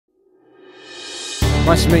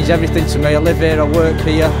Manchester means everything to me. I live here, I work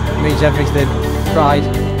here, it means everything. Pride.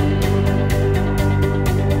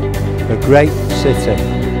 A great city.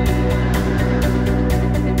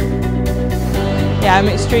 Yeah, I'm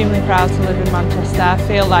extremely proud to live in Manchester. I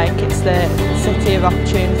feel like it's the city of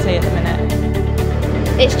opportunity at the minute.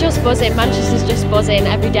 It's just buzzing. Manchester's just buzzing.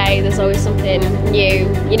 Every day there's always something new,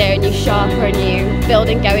 you know, a new shop or a new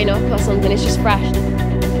building going up or something. It's just fresh.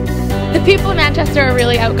 The people in Manchester are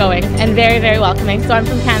really outgoing and very, very welcoming. So I'm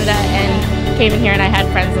from Canada and came in here and I had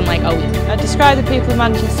friends in like a week. I describe the people of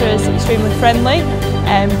Manchester as extremely friendly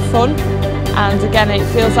and fun. And again, it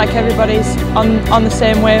feels like everybody's on the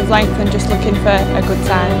same wavelength and just looking for a good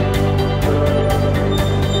time.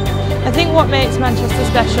 I think what makes Manchester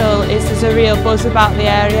special is there's a real buzz about the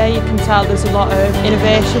area. You can tell there's a lot of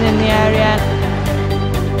innovation in the area.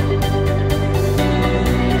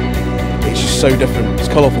 It's just so different, it's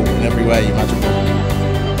colourful in every way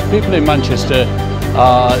imaginable. People in Manchester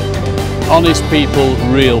are honest people,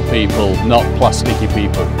 real people, not plasticky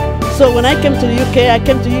people. So when I came to the UK, I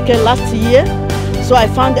came to the UK last year, so I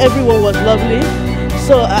found everyone was lovely,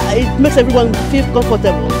 so it makes everyone feel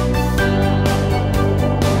comfortable.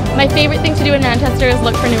 My favourite thing to do in Manchester is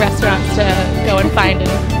look for new restaurants to go and find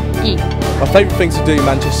and eat. My favourite thing to do in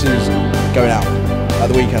Manchester is going out at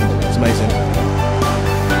the weekend. It's amazing.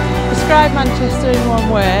 Describe Manchester in one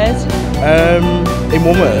word. In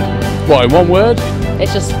one word? What, in one word?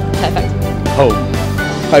 It's just perfect. Home.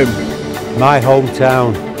 Home. My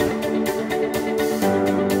hometown.